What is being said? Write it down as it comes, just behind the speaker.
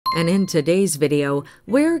And in today's video,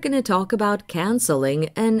 we're going to talk about canceling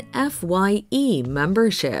an FYE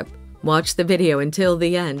membership. Watch the video until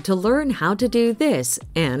the end to learn how to do this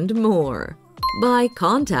and more. By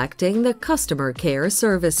contacting the customer care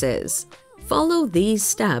services. Follow these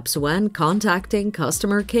steps when contacting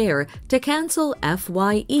customer care to cancel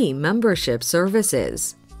FYE membership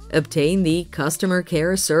services. Obtain the customer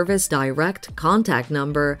care service direct contact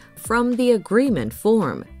number from the agreement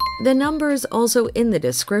form. The number's also in the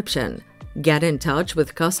description. Get in touch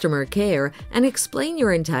with customer care and explain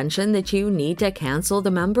your intention that you need to cancel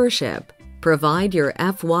the membership. Provide your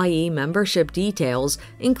FYE membership details,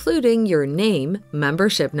 including your name,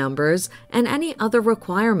 membership numbers, and any other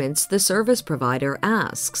requirements the service provider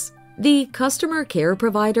asks. The customer care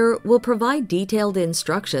provider will provide detailed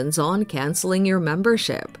instructions on canceling your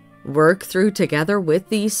membership. Work through together with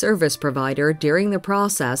the service provider during the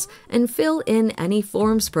process and fill in any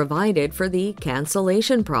forms provided for the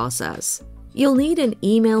cancellation process. You'll need an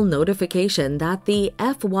email notification that the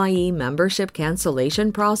FYE membership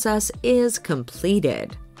cancellation process is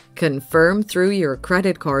completed. Confirm through your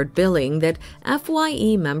credit card billing that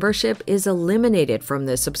FYE membership is eliminated from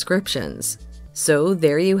the subscriptions. So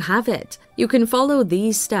there you have it. You can follow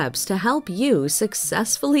these steps to help you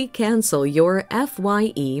successfully cancel your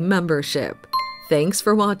FYE membership. Thanks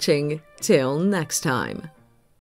for watching. Till next time.